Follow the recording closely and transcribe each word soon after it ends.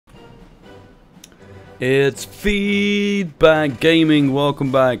It's Feedback Gaming.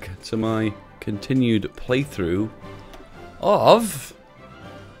 Welcome back to my continued playthrough of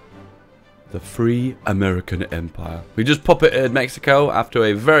the Free American Empire. We just puppeted Mexico after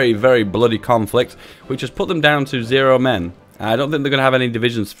a very, very bloody conflict, which has put them down to 0 men. I don't think they're going to have any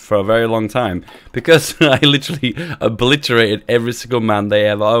divisions for a very long time, because I literally obliterated every single man they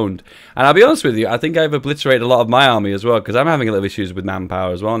ever owned. And I'll be honest with you, I think I've obliterated a lot of my army as well, because I'm having a little issues with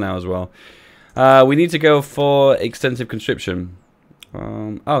manpower as well now as well. We need to go for extensive conscription.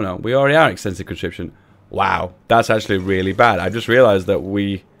 Oh no, we already are extensive conscription. Wow, that's actually really bad. I just realized that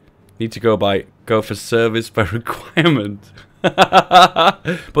we need to go for service by requirement.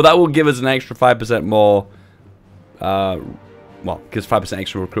 But that will give us an extra 5% more, well, gives 5%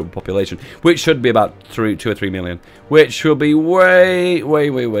 extra recruitable population, which should be about 2 or 3 million, which will be way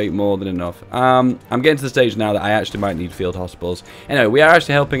more than enough. I'm getting to the stage now that I actually might need field hospitals. Anyway, we are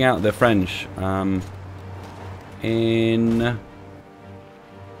actually helping out the French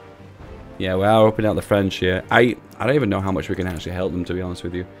yeah, we are helping out the French here. I don't even know how much we can actually help them, to be honest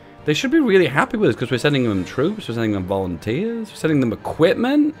with you. They should be really happy with us because we're sending them troops, we're sending them volunteers, we're sending them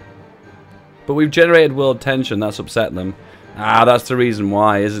equipment. But we've generated world tension, that's upset them. Ah, that's the reason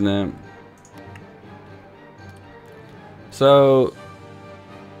why, isn't it? So,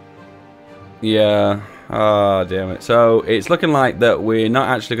 yeah. Oh, damn it. So, it's looking like that we're not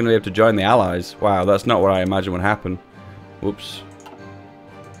actually going to be able to join the Allies. Wow, that's not what I imagined would happen. Whoops.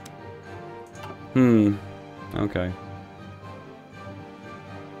 Okay.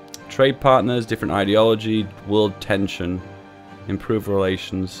 Trade partners, different ideology, world tension, improve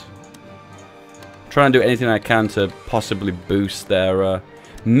relations. Try and do anything I can to possibly boost their,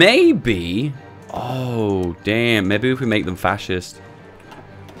 maybe, oh, damn, maybe if we make them fascist,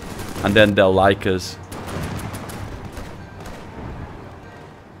 and then they'll like us.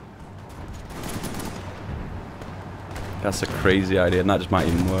 That's a crazy idea, and that just might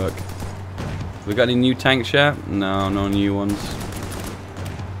even work. We got any new tanks yet? No, no new ones.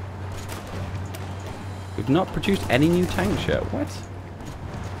 We've not produced any new tanks yet, what?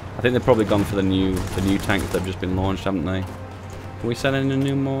 I think they've probably gone for the new tanks that have just been launched, haven't they? Can we send in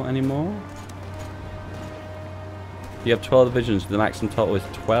any more? You have 12 divisions. The maximum total is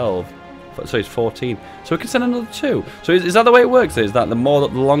 12. So it's 14. So we can send another 2. So is that the way it works? Is that the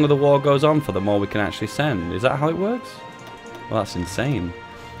longer the war goes on, for the more we can actually send? Is that how it works? Well, that's insane.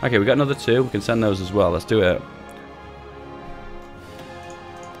 Okay, we got another 2. We can send those as well. Let's do it.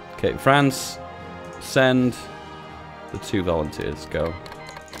 Okay, France, send the 2 volunteers. Go.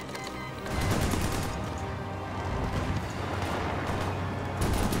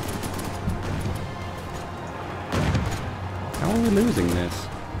 How are we losing this?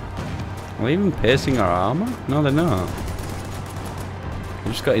 Are we even piercing our armor? No, they're not.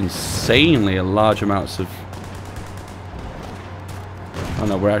 We've just got insanely large amounts of... Oh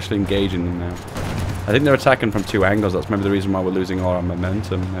no, we're actually engaging them now. I think they're attacking from 2 angles. That's maybe the reason why we're losing all our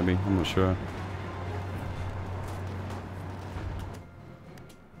momentum, maybe. I'm not sure.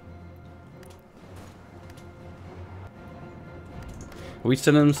 Are we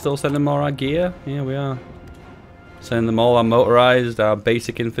still sending them all our gear? Yeah, we are. Sending them all our motorized, our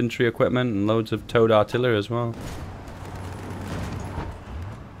basic infantry equipment, and loads of towed artillery as well.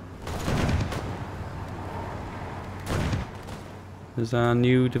 Has our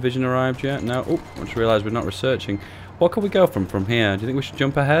new division arrived yet? No. Oh, I just realised we're not researching. What can we go from here? Do you think we should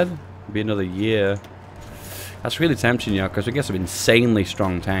jump ahead? It'll be another year. That's really tempting, yeah, because we get some insanely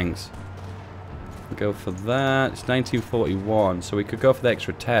strong tanks. We'll go for that. It's 1941, so we could go for the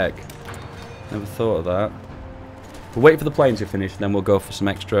extra tech. Never thought of that. We'll wait for the planes to finish, and then we'll go for some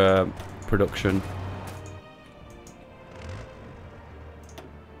extra production.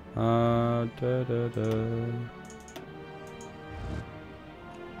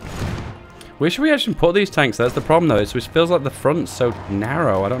 Where should we actually put these tanks? That's the problem, though. It feels like the front's so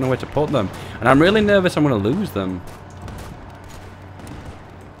narrow. I don't know where to put them. And I'm really nervous I'm going to lose them.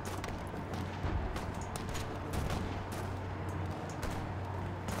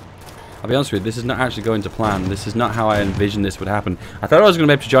 I'll be honest with you, this is not actually going to plan. This is not how I envisioned this would happen. I thought I was going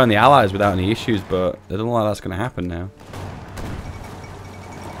to be able to join the Allies without any issues, but I don't know why that's going to happen now.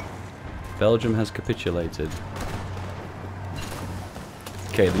 Belgium has capitulated.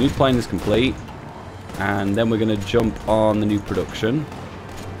 Okay, the new plane is complete. And then we're going to jump on the new production,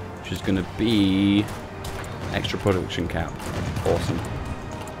 which is going to be extra production cap. Awesome.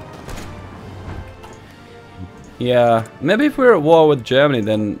 Yeah, maybe if we're at war with Germany,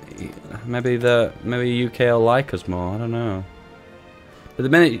 then maybe UK will like us more. I don't know. But the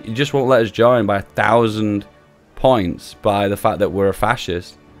minute you just won't let us join by 1,000 points by the fact that we're a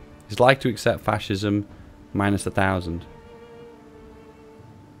fascist, He's like to accept fascism minus 1,000.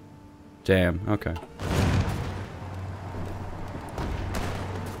 Damn, okay.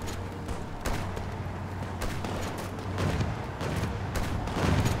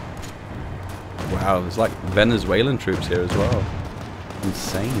 Wow, there's like Venezuelan troops here as well.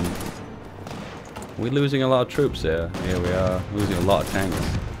 Insane. Are we losing a lot of troops here? Here we are, losing a lot of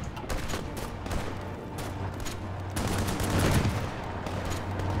tanks.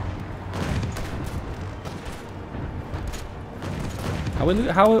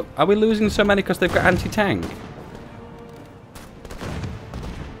 How are we losing so many because they've got anti-tank?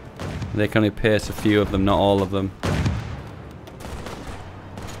 They can only pierce a few of them, not all of them.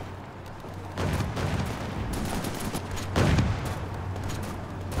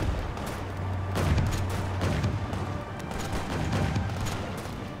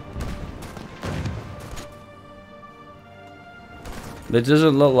 It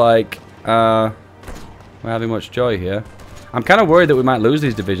doesn't look like we're having much joy here. I'm kind of worried that we might lose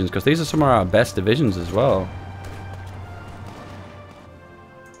these divisions because these are some of our best divisions as well.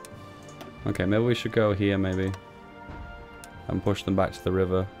 Okay, maybe we should go here maybe and push them back to the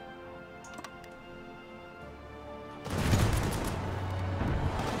river.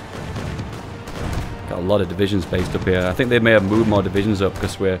 Got a lot of divisions based up here. I think they may have moved more divisions up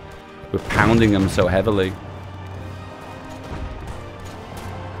because we're pounding them so heavily.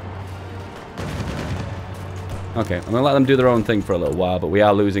 Okay, I'm going to let them do their own thing for a little while, but we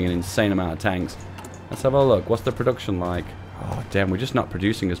are losing an insane amount of tanks. Let's have a look. What's the production like? Oh, damn, we're just not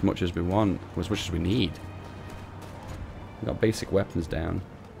producing as much as we want, as much as we need. We've got basic weapons down.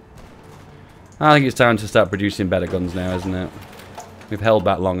 I think it's time to start producing better guns now, isn't it? We've held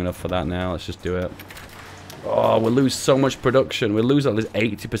back long enough for that now. Let's just do it. Oh, we'll lose so much production. We'll lose at least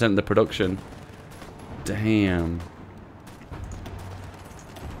 80% of the production. Damn.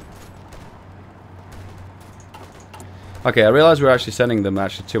 Okay, I realise we're actually sending them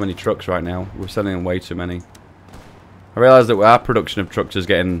too many trucks right now. We're sending them way too many. I realise that our production of trucks is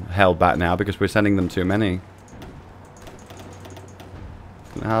getting held back now because we're sending them too many.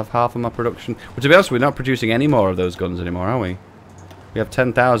 I have half of my production. But to be honest, we're not producing any more of those guns anymore, are we? We have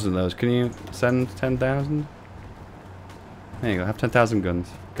 10,000 of those. Can you send 10,000? There you go. Have 10,000 guns.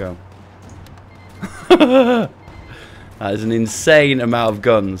 Go. That is an insane amount of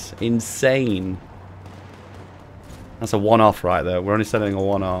guns. Insane. That's a one-off right there. We're only sending a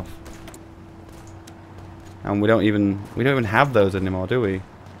one-off. And we don't even have those anymore, do we?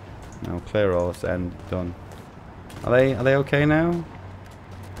 No, clear all, let's end. Done. Are they okay now?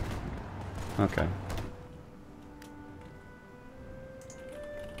 Okay.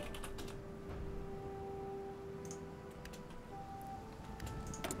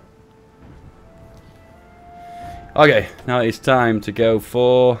 Okay, now it's time to go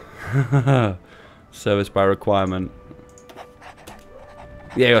for service by requirement.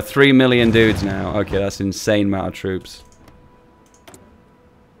 Yeah, you're 3 million dudes now. Okay, that's an insane amount of troops.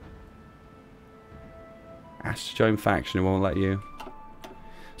 Ask to join faction, it won't let you.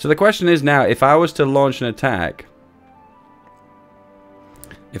 So the question is now, if I was to launch an attack...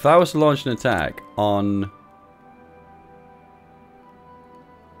 If I was to launch an attack on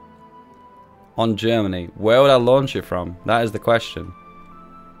Germany, where would I launch it from? That is the question.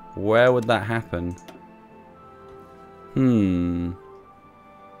 Where would that happen?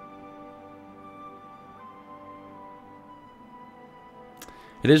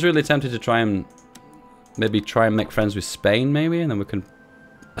 It is really tempted to try and make friends with Spain, maybe, and then we can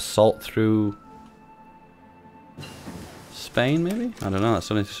assault through Spain, maybe? I don't know, that's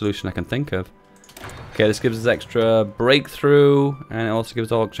the only solution I can think of. Okay, this gives us extra breakthrough, and it also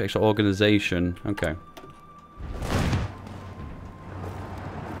gives us extra organization. Okay.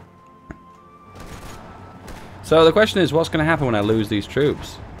 So the question is, what's going to happen when I lose these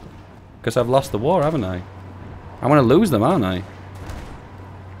troops? Because I've lost the war, haven't I? I'm going to lose them, aren't I?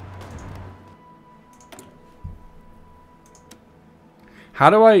 How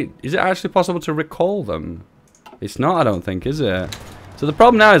do I... Is it actually possible to recall them? It's not, I don't think, is it? So the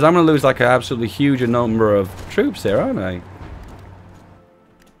problem now is I'm going to lose like an absolutely huge number of troops here, aren't I?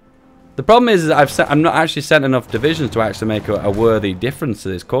 The problem is I'm not actually sent enough divisions to actually make a worthy difference to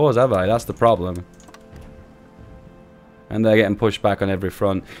this cause, have I? That's the problem. And they're getting pushed back on every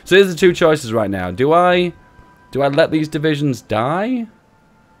front. So here's the two choices right now. Do I let these divisions die?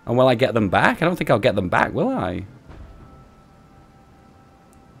 And will I get them back? I don't think I'll get them back, will I?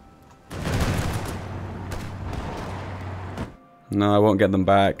 No, I won't get them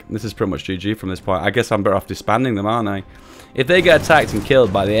back. This is pretty much GG from this point. I guess I'm better off disbanding them, aren't I? If they get attacked and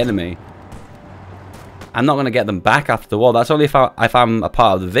killed by the enemy, I'm not going to get them back after the war. That's only if I'm a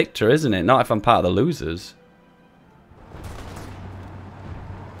part of the victor, isn't it? Not if I'm part of the losers.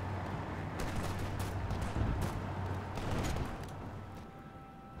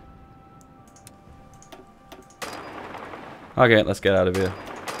 Okay, let's get out of here.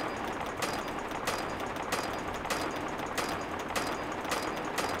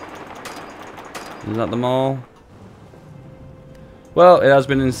 Is that the mall? Well, it has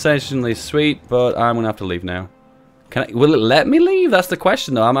been sensationally sweet, but I'm gonna have to leave now. Will it let me leave? That's the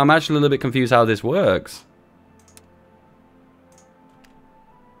question, though. I'm actually a little bit confused how this works.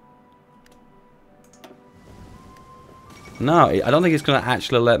 No, I don't think it's gonna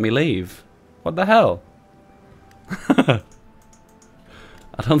actually let me leave. What the hell?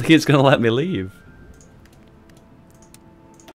 I don't think it's gonna let me leave.